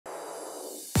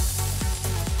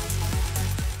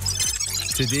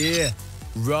Today,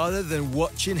 rather than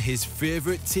watching his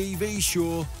favourite TV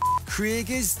show, Craig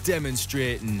is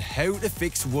demonstrating how to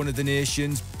fix one of the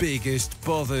nation's biggest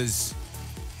bothers,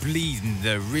 bleeding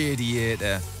the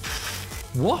radiator.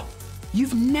 What?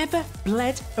 You've never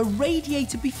bled a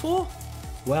radiator before?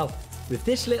 Well, with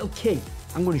this little key,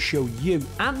 I'm going to show you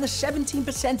and the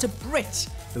 17% of Brits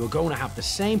who are going to have the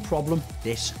same problem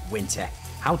this winter,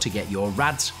 how to get your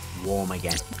rads warm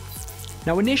again.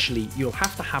 Now initially, you'll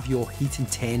have to have your heating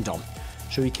turned on,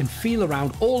 so you can feel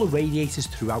around all the radiators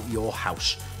throughout your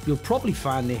house. You'll probably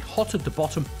find they're hot at the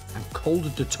bottom and cold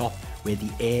at the top where the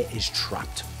air is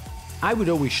trapped. I would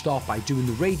always start by doing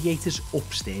the radiators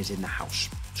upstairs in the house.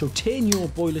 So turn your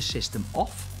boiler system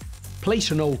off, place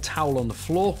an old towel on the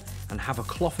floor and have a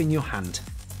cloth in your hand.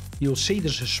 You'll see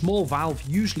there's a small valve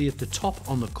usually at the top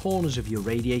on the corners of your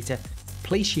radiator.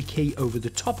 Place your key over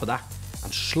the top of that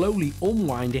and slowly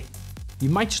unwind it. You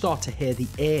might start to hear the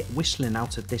air whistling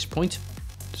out at this point.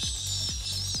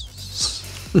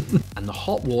 And the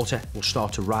hot water will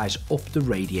start to rise up the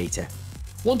radiator.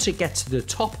 Once it gets to the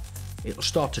top, it'll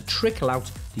start to trickle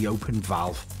out the open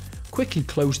valve. Quickly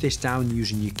close this down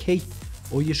using your key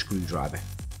or your screwdriver.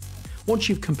 Once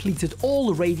you've completed all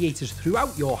the radiators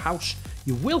throughout your house,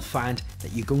 you will find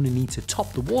that you're going to need to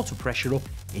top the water pressure up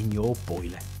in your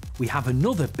boiler. We have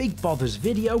another Big Bothers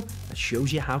video that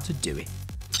shows you how to do it.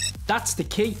 That's the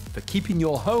key for keeping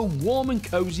your home warm and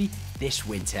cozy this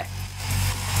winter.